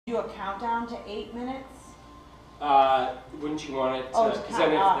Do a countdown to 8 minutes? Wouldn't you want it to, Oh, because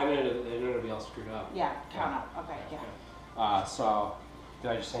then it'll be all screwed up. Yeah, count up. Okay, yeah. So,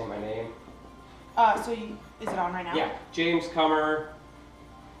 did I just say my name? So is it on right now? Yeah, James Kummer,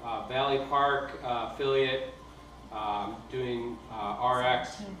 Valley Park affiliate, doing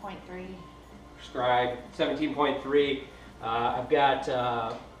RX. 17.3. Prescribed 17.3. I've got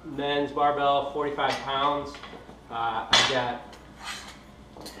men's barbell, 45 pounds. I've got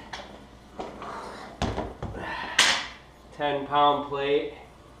 10-pound plate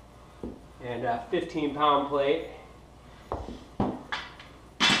and a 15-pound plate.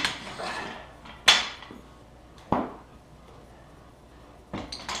 I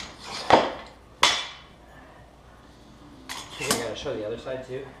gotta show the other side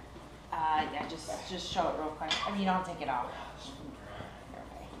too. Yeah, just show it real quick. I mean, you don't have to take it off.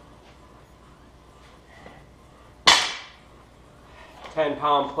 Okay.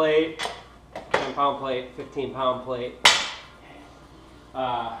 10-pound plate, 10-pound plate, 15-pound plate.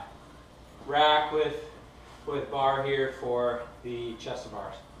 Rack with bar here for the chest of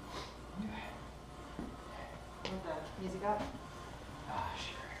bars. With the music up?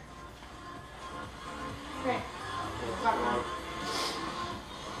 Sure. Okay.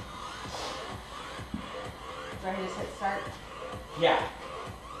 Ready to hit start? Yeah.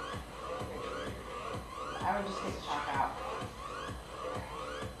 I would just take the chalk out.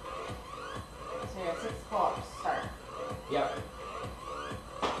 So you have 6 pull-ups, start. Yep.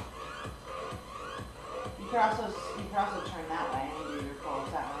 You could also turn that way and do your pulls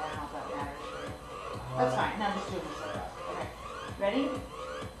that way. I don't know if that matters for you. That's fine. No, just do it this way. Okay. Ready?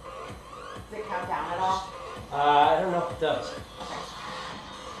 Does it count down at all? I don't know if it does. Okay.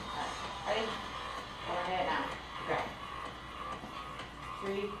 Alright. Ready? Go ahead now. Okay.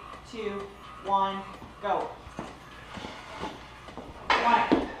 3, 2, 1, go.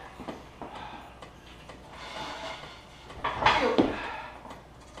 1. 2.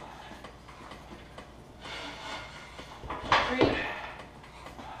 3.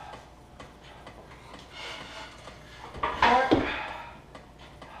 4.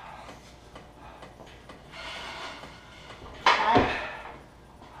 5.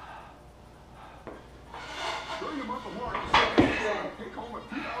 During the month of March, take home a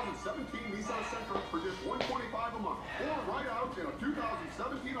 2017 Nissan Sentra for just $125 a month, or ride out in a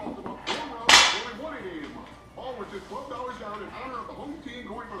 2017 Altima 4-row for only $188 a month. All with just $12 down in honor of the home team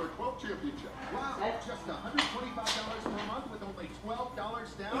going for their 12th championship. Wow, just $125 per month with only $12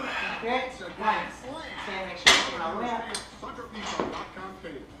 down? Good. It's a grand slam. Stand, make sure you come all the way up. SentraNissan.com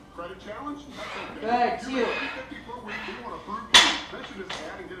page. Credit challenge? That's okay. Good, $250 two. per week. We want to prove you. Mention this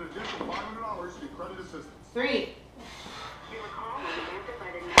ad and get an additional $500 in credit assistance. 3. Your call will be answered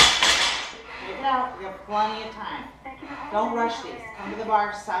by the Take it out. We have plenty of time. Don't rush these. Come to the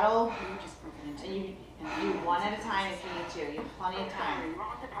bar, settle, and you do one at a time if you need to. You have plenty of time.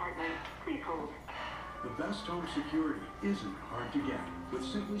 Wrong department. Please hold. The best home security isn't hard to get. With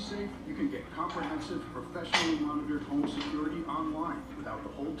Simply Safe, you can get comprehensive, professionally monitored home security online without the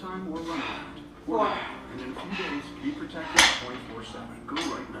hold time or runaround. 4. And in a few days, be protected 24/7. Go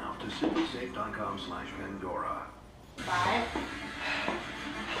right now to simplysafe.com/Pandora. 5.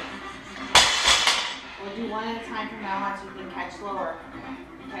 We'll do one at a time from now on so you can catch slower.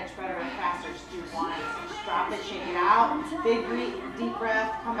 Catch better and faster. Just do one. Just drop it, shake it out. Big deep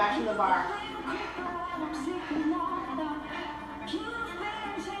breath. Come back to the bar.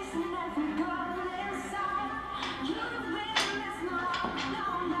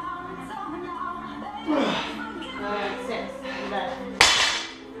 Good. 6. You got it.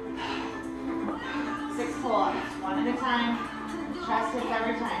 6 pull-ups. One at a time. Chest hits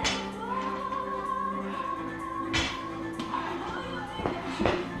every time.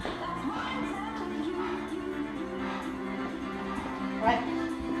 Right.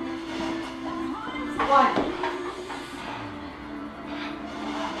 1.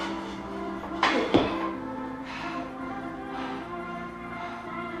 2.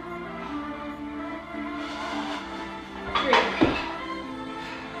 3.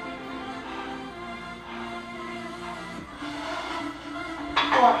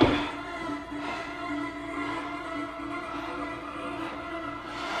 4.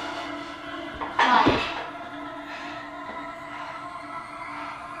 5.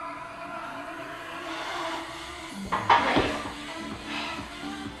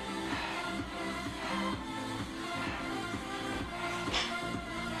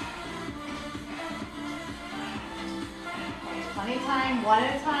 20 time, one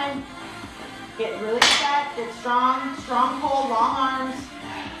at a time. Get really set, get strong, strong pull, long arms.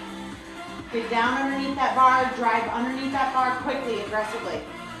 Get down underneath that bar, drive underneath that bar quickly, aggressively.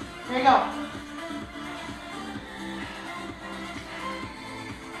 Here we go.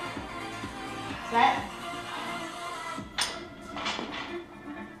 Set.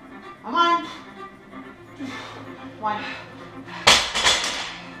 Come on. 1.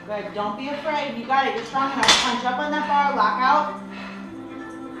 Good. Don't be afraid. You got it. You're strong enough. Punch up on that bar. Lock out.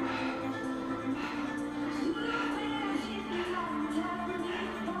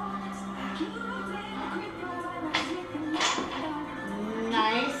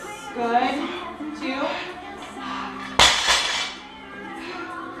 Nice. Good. 2.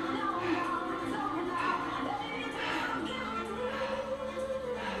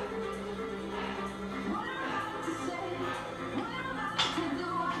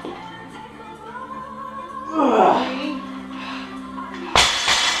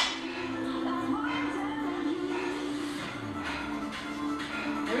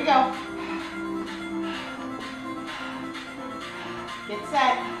 Here we go. Get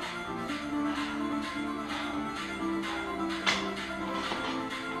set.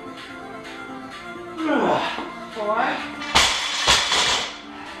 4.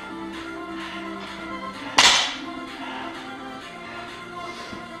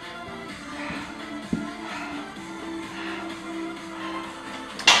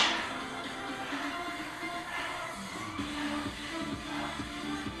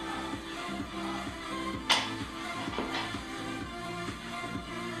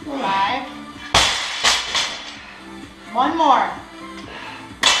 5. 1 more.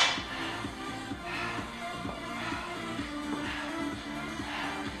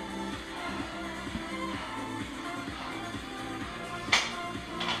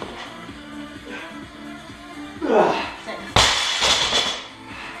 6.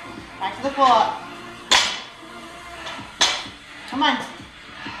 Back to the pull-up. Come on.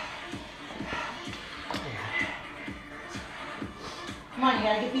 Come on, you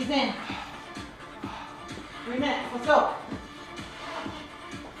gotta get these in. 3 minutes, let's go.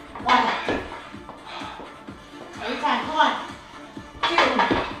 1. Every time, come on. 2.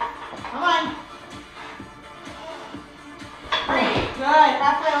 Come on. 3. Good,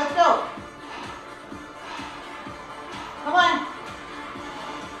 halfway, let's go. Come on.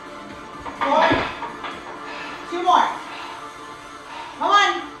 4. 2 more. Come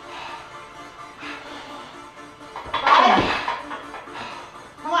on. 5.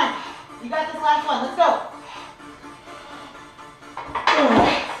 Come on. You got this last one. Let's go.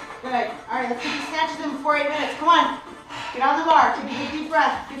 Good. All right, let's get these snatches in before 8 minutes. Come on. Get on the bar. Take a big deep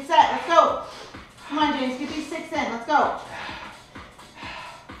breath. Get set. Let's go. Come on, James. Get these 6 in. Let's go.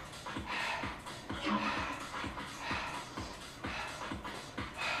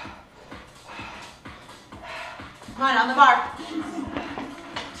 Come on the bar.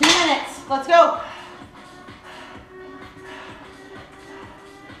 2 minutes. Let's go.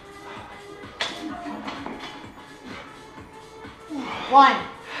 1.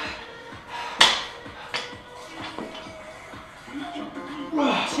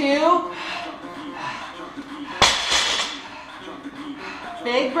 2.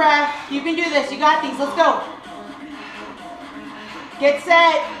 Big breath. You can do this. You got these. Let's go. Get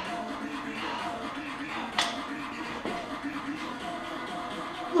set.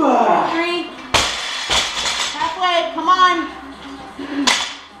 3. Halfway. Come on.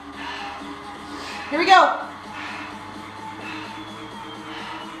 Here we go.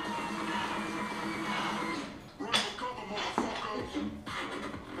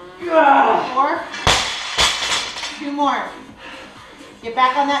 4. 2 more. Get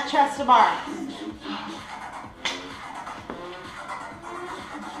back on that chest to bar. 5.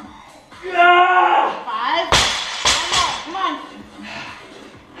 1 more. Come on.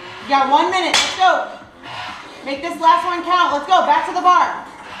 You got 1 minute. Let's go. Make this last one count. Let's go. Back to the bar.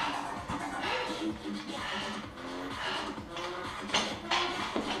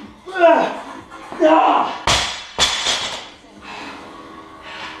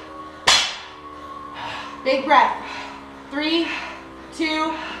 Big breath. 3,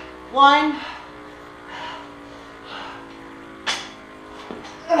 2, 1.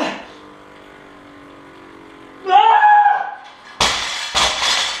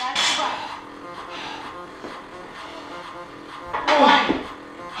 That's the breath. 1.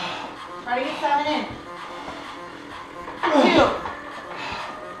 Try to get 7 in. 2.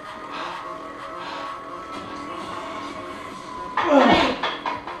 3.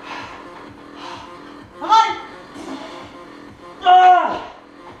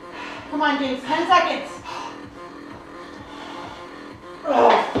 Come on, James. 10 seconds.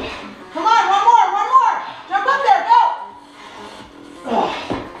 Come on, 1 more, 1 more. Jump up there, go.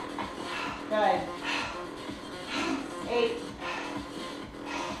 Good. 8.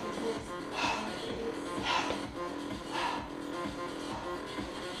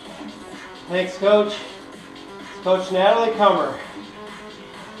 Thanks, Coach. It's Coach Natalie Kummer.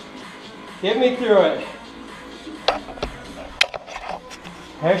 Get me through it.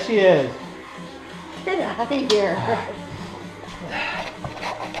 There she is. Get out of here.